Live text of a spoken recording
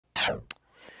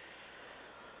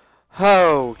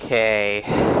Okay,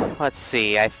 let's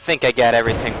see. I think I got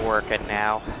everything working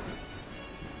now.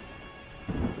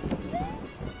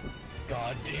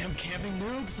 Goddamn camping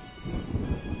noobs!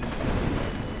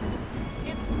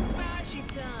 It's Boshy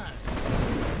time!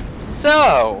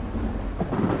 So,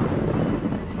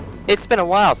 it's been a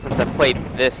while since I played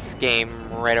this game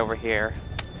right over here.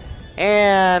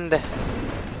 And,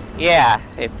 yeah,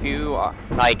 if you are,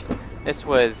 like, this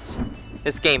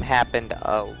game happened,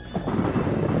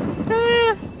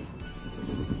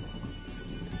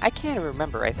 I can't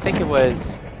remember. I think it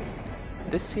was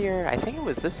this year. I think it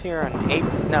was this year on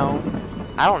April. No,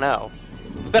 I don't know.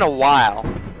 It's been a while.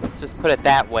 Let's just put it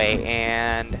that way.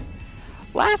 And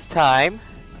last time,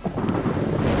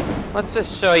 let's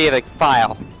just show you the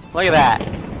file. Look at that.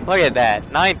 Look at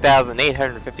that.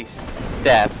 9,850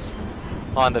 deaths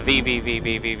on the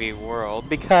VVVVVV world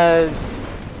because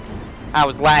I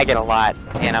was lagging a lot,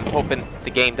 and I'm hoping the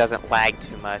game doesn't lag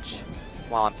too much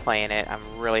while I'm playing it.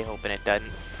 I'm really hoping it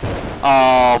doesn't.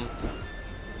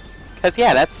 Cause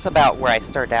yeah, that's about where I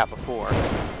started out before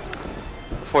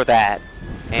that,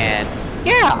 and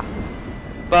yeah,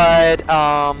 but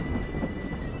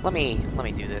let me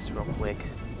do this real quick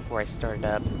before I start it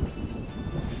up.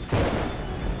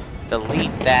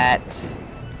 Delete that.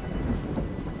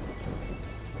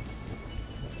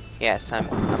 Yes, I'm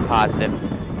positive.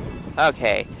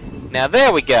 Okay, now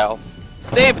there we go.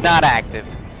 Save not active.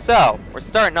 So we're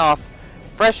starting off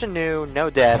fresh and new, no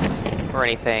deaths or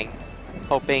anything.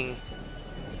 Hoping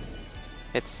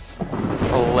it's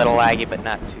a little laggy, but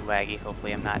not too laggy.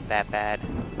 Hopefully I'm not that bad.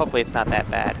 Hopefully it's not that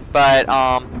bad. But,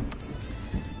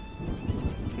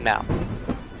 no.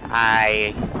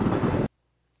 I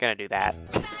gonna do that.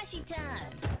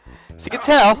 So you can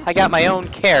tell, I got my own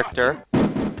character.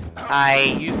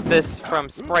 I use this from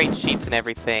sprite sheets and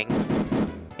everything.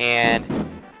 And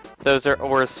those are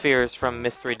aura spheres from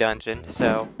Mystery Dungeon,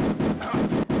 so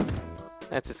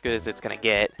that's as good as it's gonna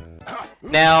get.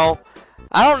 Now,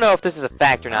 I don't know if this is a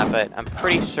fact or not, but I'm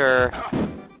pretty sure,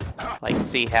 like,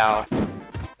 see how,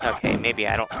 okay, maybe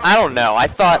I don't know. I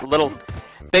thought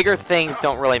bigger things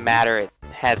don't really matter. It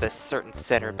has a certain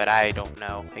center, but I don't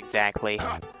know exactly.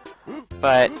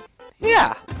 But,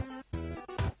 yeah.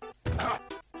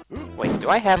 Wait, do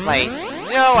I have my,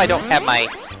 no, I don't have my,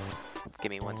 give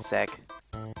me one sec.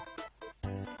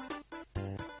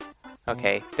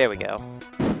 Okay, there we go.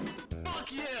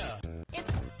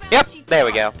 Yep, there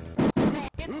we go.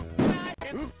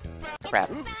 Crap.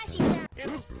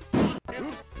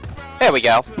 There we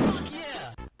go.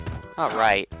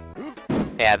 Alright.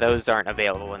 Yeah, those aren't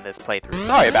available in this playthrough.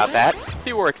 Sorry about that. If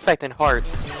you were expecting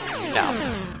hearts,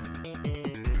 no.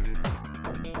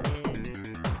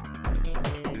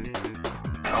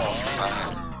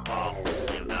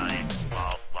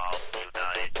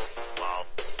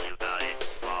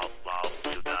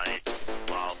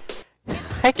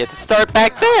 I get to start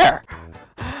back there!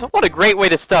 What a great way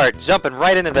to start, jumping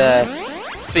right into the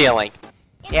ceiling.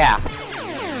 Yeah.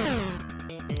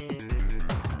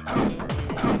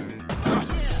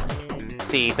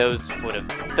 See, those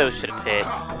should have hit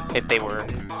if they were.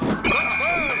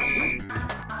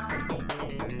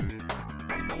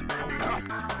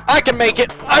 I can make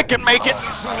it! I can make it!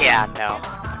 Yeah, no.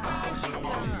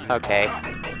 Okay.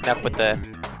 Enough with the.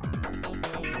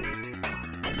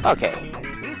 Okay.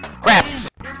 Crap!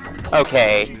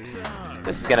 Okay.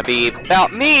 This is gonna be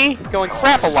about me going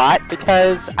crap a lot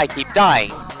because I keep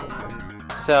dying.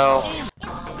 So,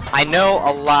 I know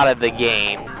a lot of the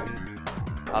game,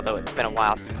 although it's been a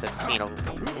while since I've seen a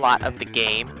lot of the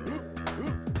game.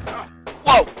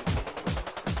 Whoa!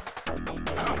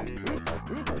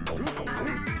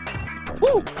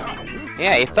 Woo!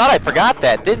 Yeah, you thought I forgot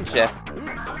that, didn't you?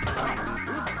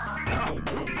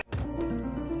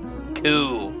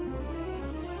 Cool.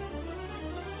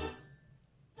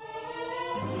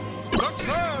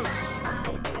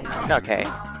 Okay.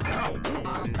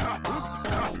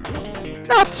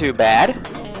 Not too bad.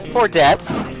 4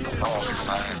 deaths.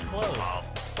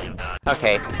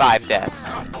 Okay, 5 deaths.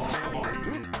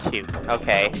 Cute.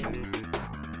 Okay.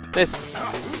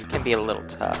 This can be a little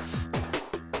tough.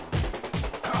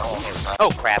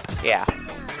 Oh, crap. Yeah.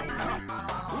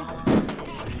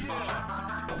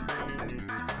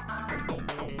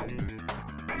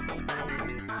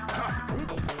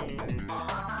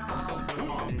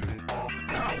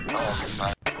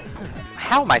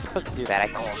 How am I supposed to do that?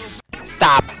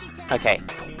 Stop! Okay.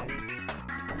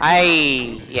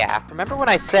 Yeah. Remember when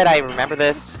I said I remember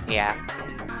this? Yeah.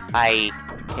 I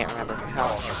can't remember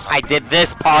how I did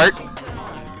this part.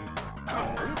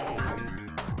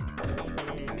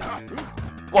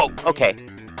 Whoa, okay.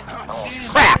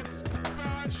 Crap!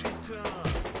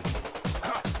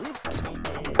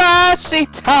 Boshy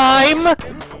time!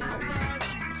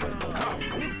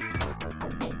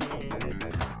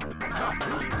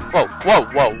 Whoa, whoa,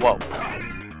 whoa, whoa.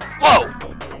 Whoa!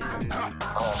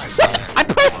 What? I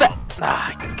pressed that!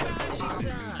 Ah,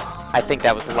 I think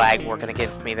that was lag working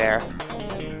against me there.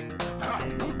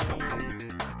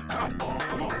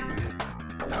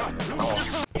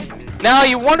 Now,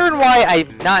 you're wondering why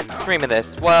I'm not streaming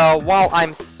this. Well, while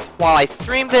I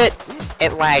streamed it,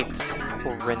 it lagged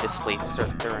horrendously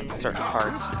during certain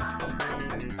parts.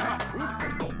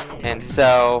 And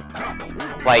so,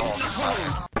 like,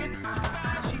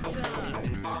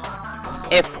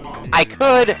 if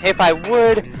I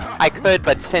would,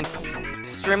 but since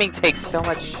streaming takes so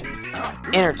much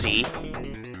energy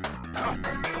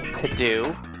to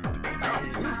do,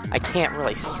 I can't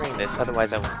really stream this,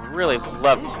 otherwise I would really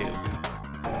love to.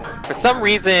 For some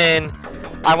reason,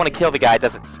 I Want to Kill the Guy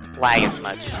doesn't lag as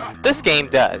much. This game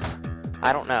does.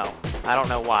 I don't know. I don't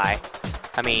know why.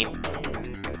 I mean,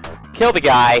 Kill the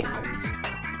Guy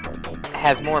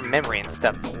has more memory and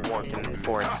stuff working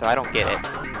for it, so I don't get it.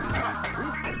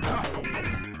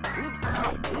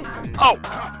 Oh!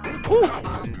 Ooh.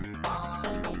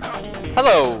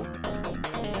 Hello!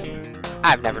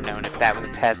 I've never known if that was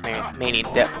a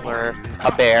Tasmanian devil or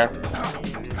a bear.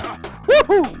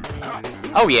 Woohoo!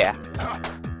 Oh yeah.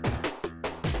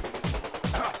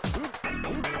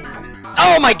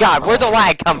 Oh my god, where'd the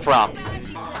lag come from?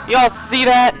 Y'all see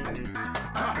that?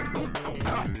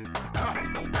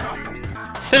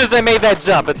 As soon as I made that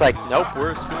jump, it's like, nope,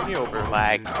 we're screwing you over,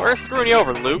 lag. We're screwing you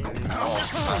over, Luke.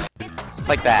 Just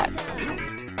like that.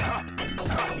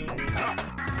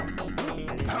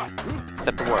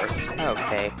 Except worse.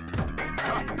 Okay.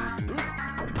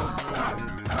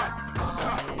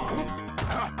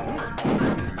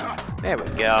 There we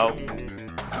go.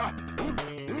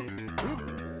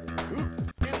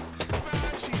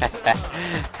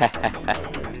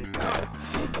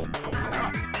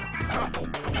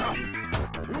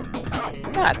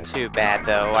 Not too bad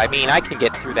though. I mean, I can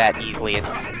get through that easily.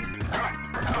 It's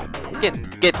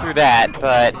get through that,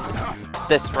 but it's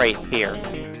this right here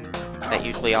that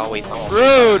usually always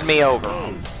screwed me over.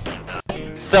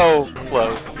 So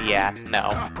close, yeah,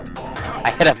 no.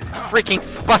 I hit a freaking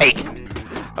spike!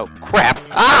 Oh, crap!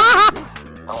 Ah!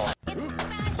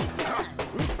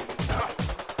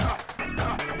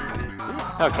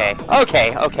 Okay,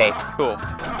 okay, okay, cool.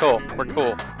 Cool, we're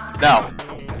cool. No!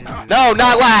 No,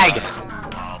 not lag!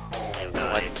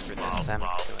 Let's screw this, I'm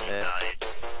doing this.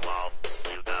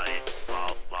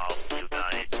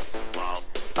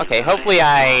 Okay, hopefully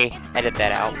I edit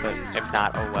that out, but if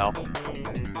not, oh well.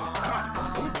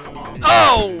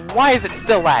 Oh! Why is it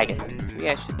still lagging? Maybe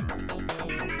I should...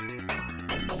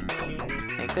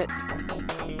 Exit.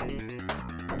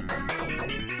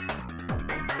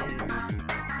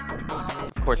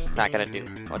 Of course it's not gonna do.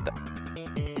 What the...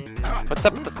 What's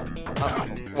up with this? Oh,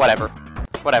 whatever.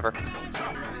 Whatever.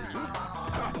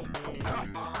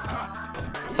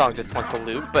 Song just wants to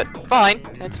loop, but fine.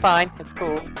 It's fine. It's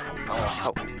cool.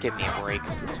 Oh, give me a break.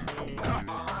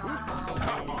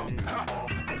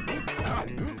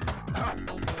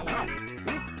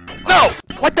 No!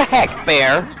 What the heck,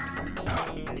 Bear?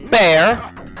 Bear?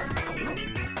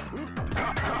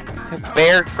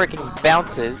 Bear freaking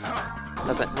bounces.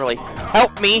 Doesn't really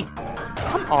help me.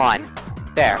 Come on.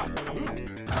 There.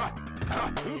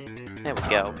 There we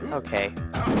go. Okay.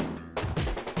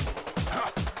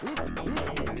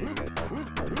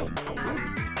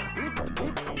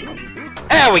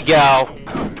 There we go!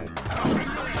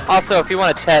 Also, if you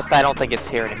want a chest, I don't think it's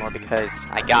here anymore because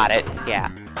I got it.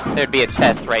 Yeah. There'd be a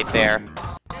chest right there.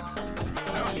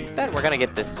 Instead, we're gonna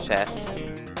get this chest.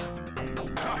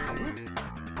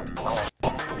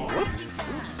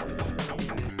 Whoops.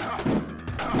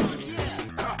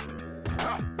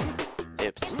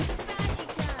 Oops.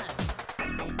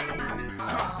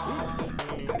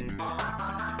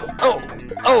 Oh!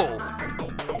 Oh!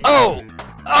 Oh!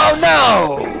 Oh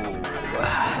no!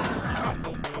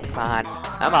 Come on.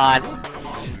 Come on.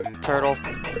 Turtle.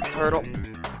 Turtle.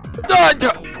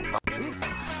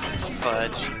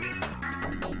 Fudge.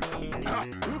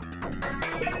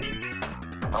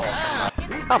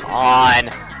 Come on.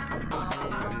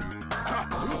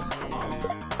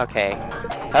 Okay.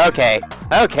 Okay.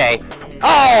 Okay.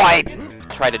 Oh, I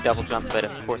tried to double jump, but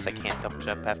of course I can't double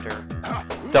jump after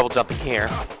double jumping here.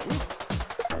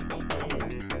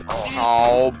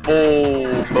 Oh,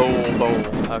 boom, boom,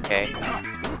 boom. Okay.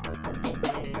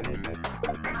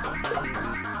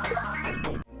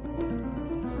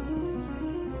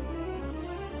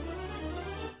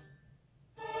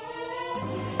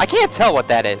 I can't tell what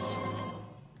that is.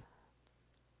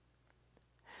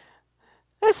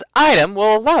 This item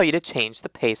will allow you to change the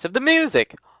pace of the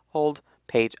music. Hold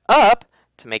page up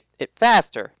to make it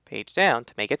faster, page down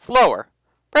to make it slower.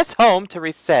 Press home to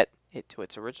reset it to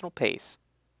its original pace.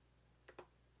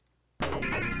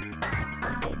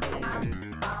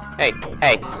 Hey,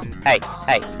 hey, hey,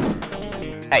 hey.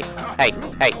 Hey, hey, hey,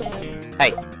 hey,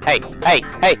 hey, hey,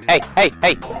 hey, hey, hey,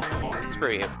 hey.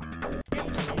 Screw you.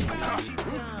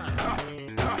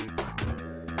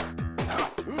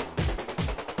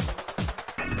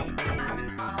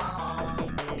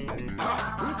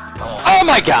 Oh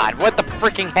my god, what the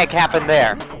freaking heck happened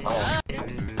there?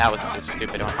 That was just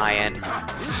stupid on my end.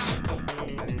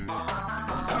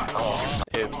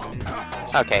 Oops.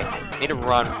 Okay, need to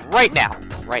run right now.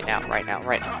 Right now, right now,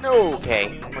 right now.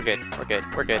 Okay, we're good, we're good,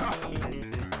 we're good.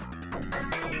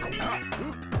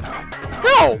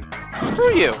 No!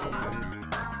 Screw you!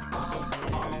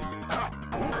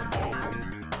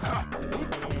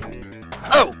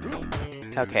 Oh!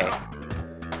 Okay.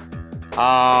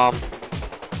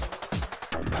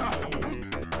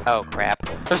 Oh, crap.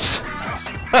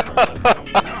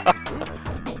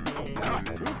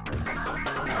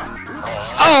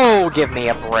 Oh, give me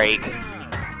a break.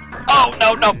 Oh,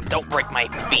 no, no, don't break my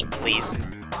feet, please.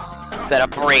 Said a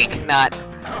break, not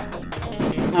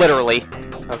literally.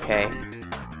 Okay.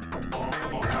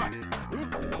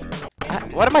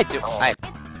 What am I doing? I'm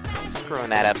screwing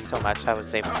that up so much. I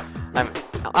was able.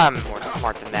 I'm more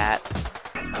smart than that.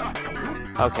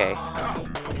 Okay.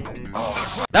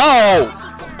 No!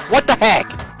 What the heck?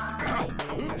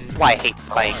 This is why I hate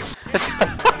spikes.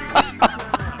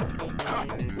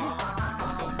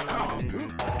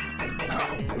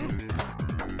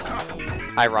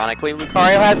 Ironically,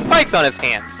 Lucario has spikes on his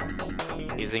hands,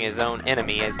 using his own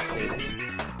enemy as his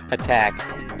attack.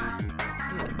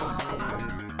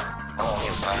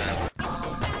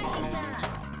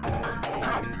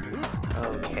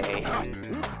 Okay.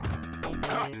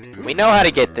 We know how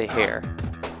to get to here.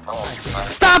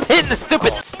 Stop hitting the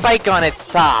stupid spike on its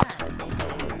top!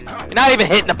 You're not even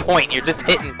hitting the point, you're just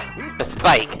hitting the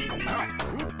spike.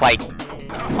 Like,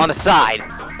 on the side.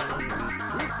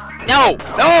 No!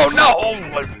 No! No!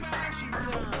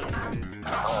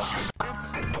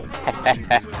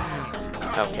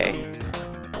 Okay.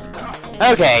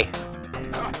 Okay.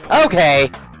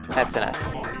 Okay! That's enough.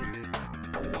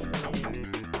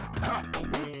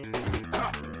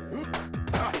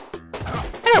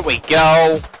 There we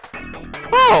go!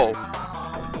 Oh!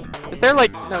 Is there,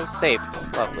 like, no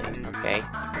saves? Lovely. Okay.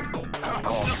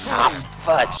 Ah,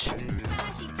 fudge.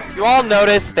 You all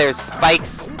notice there's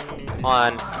spikes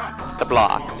on the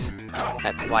blocks.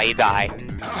 That's why you die.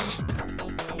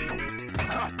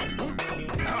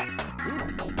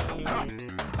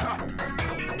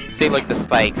 See, look, the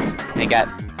spikes. They got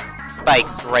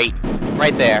spikes right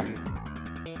there.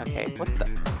 Okay, what the?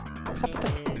 What's up with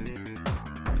the?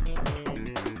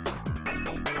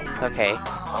 Okay.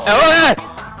 Oh,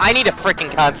 I need to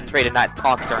freaking concentrate and not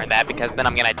talk during that because then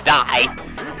I'm gonna die.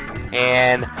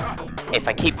 And if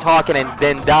I keep talking and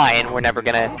then dying, we're never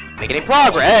gonna make any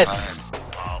progress.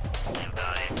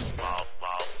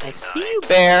 I see you,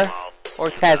 bear,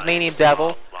 or Tasmanian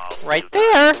devil, right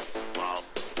there.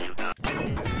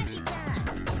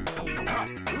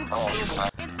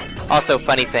 Also,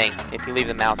 funny thing, if you leave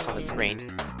the mouse on the screen.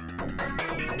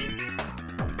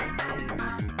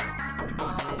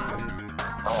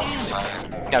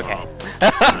 Okay.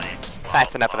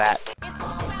 That's enough of that.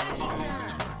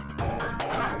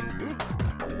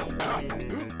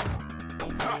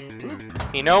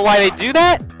 You know why they do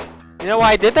that? You know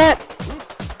why I did that?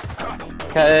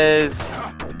 Because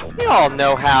you all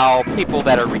know how people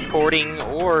that are recording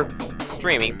or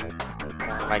streaming,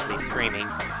 more likely streaming,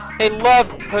 they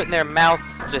love putting their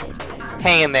mouse just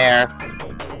hanging there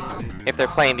if they're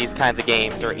playing these kinds of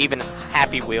games, or even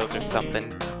Happy Wheels or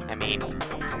something. I mean,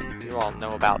 you all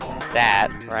know about that,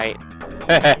 right?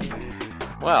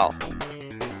 Well,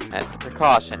 that's the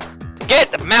precaution. To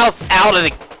get the mouse out of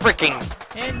the freaking...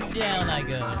 And down I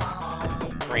go.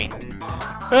 Green.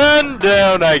 And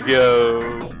down I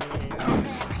go.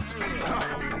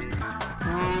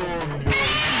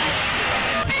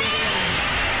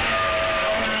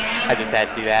 I just had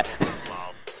to do that.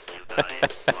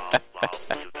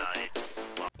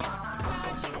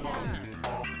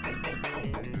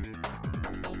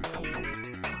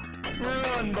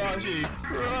 Run, Boshy!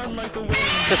 Run like the wind!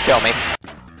 Just kill me.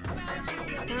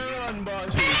 Run,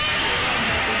 Boshy!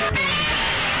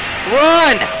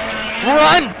 Run!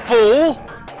 Run, fool!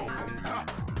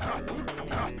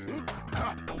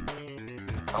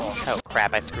 Oh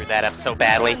crap, I screwed that up so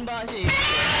badly. Run, Boshy!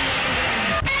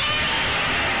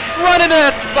 Run into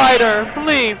that spider!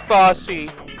 Please, Boshy!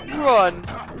 Run!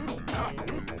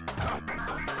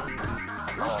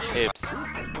 Oops.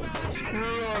 Run,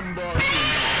 Boshy.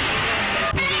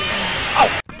 Oh!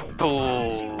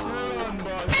 Boo! Run,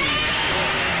 Boshy.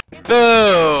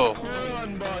 Boo!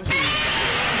 Run, Boshy.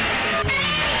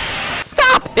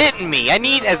 Stop hitting me! I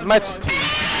need as much...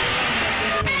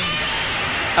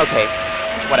 Okay.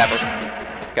 Whatever.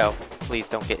 Just go. Please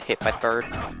don't get hit by the bird.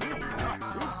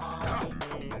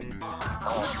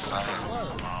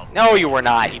 No, you were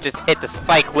not. You just hit the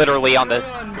spike literally on the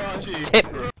Run, Boshy.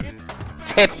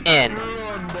 tip end.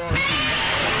 Run,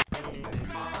 Boshy.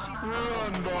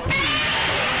 Run,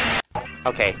 Boshy.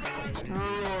 Okay.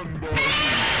 Run,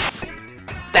 Boshy.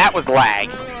 That was lag.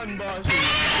 Run, Boshy.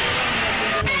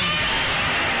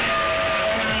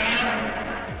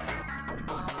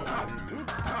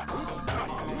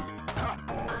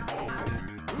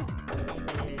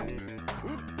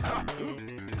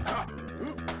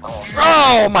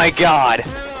 Oh my god!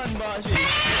 Run, Boshy.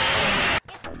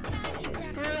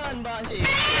 Run, Boshy.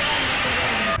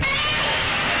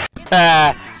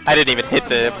 I didn't even hit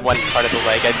the one part of the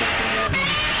leg. I just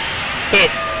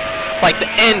hit like the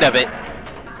end of it.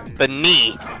 The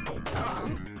knee.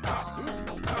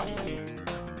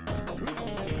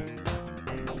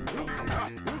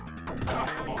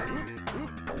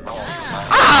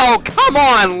 Oh, come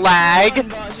on,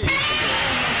 lag!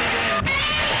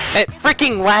 It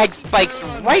freaking lag spikes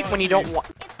right when you don't want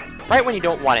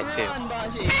it to.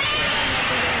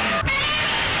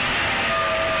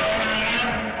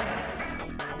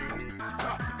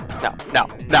 No, no,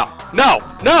 no, no,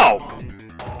 no!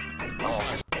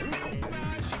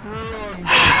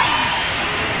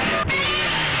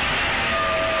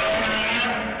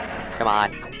 Come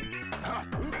on.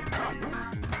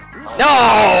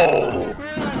 No!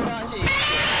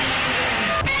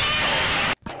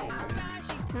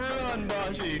 Run,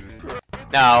 Boshy.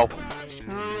 No.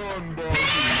 Run,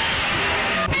 Boshy.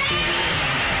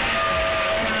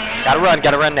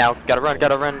 Gotta run now. Gotta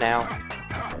run now.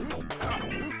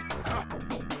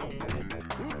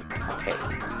 Okay.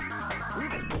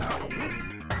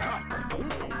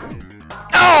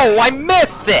 Oh, I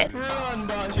missed it! Run,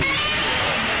 Boshy.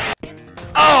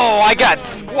 Oh, I got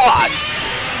squashed!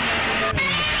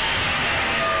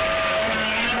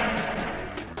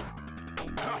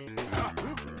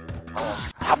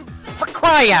 For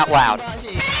crying out loud!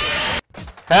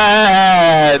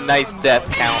 Ah, nice death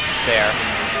count there.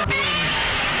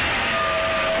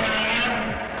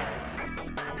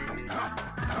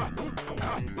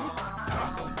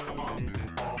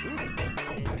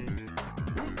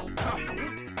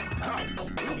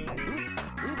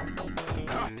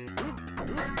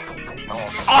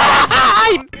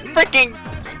 I freaking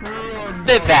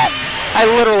did that. I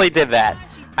literally did that.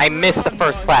 I missed the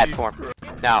first platform.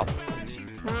 No.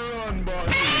 Run,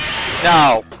 Boshy.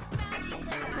 No.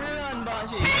 Run,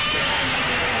 Boshy.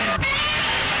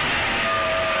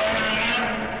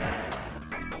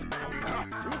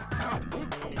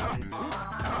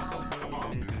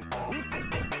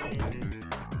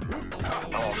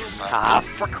 Ah,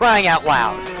 for crying out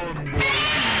loud.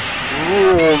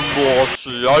 Run,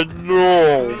 Boshy. I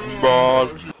know, man.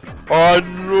 I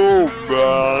know,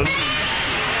 man.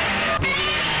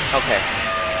 Okay.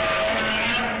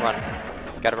 Run.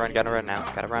 Gotta run now.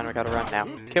 Gotta run now.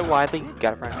 Kill Wiley.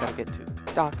 Gotta get to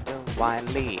Dr.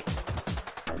 Wiley.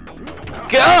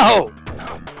 Go!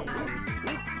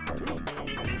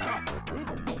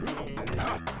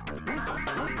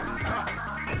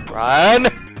 Run!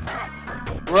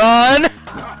 Run!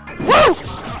 Woo!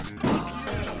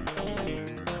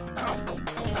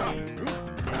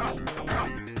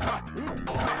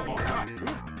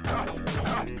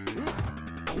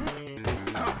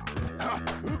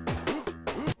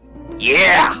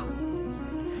 Yeah!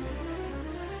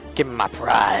 Give me my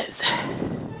prize.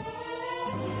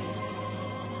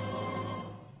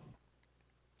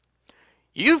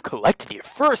 You've collected your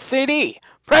first CD.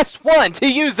 Press 1 to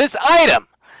use this item.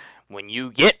 When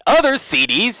you get other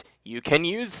CDs, you can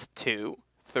use 2,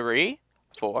 3,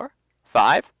 4,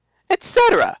 5,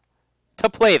 etc. to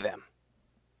play them.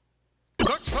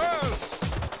 Success!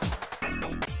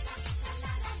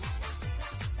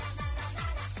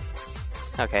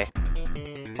 Okay.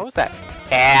 What was that?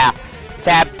 Yeah!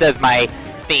 Tab does my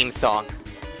theme song.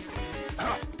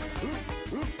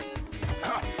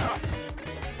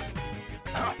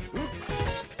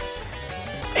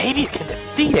 Maybe you can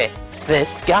defeat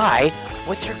this guy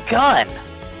with your gun.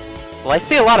 Well, I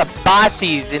see a lot of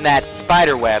Boshys in that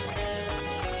spider web.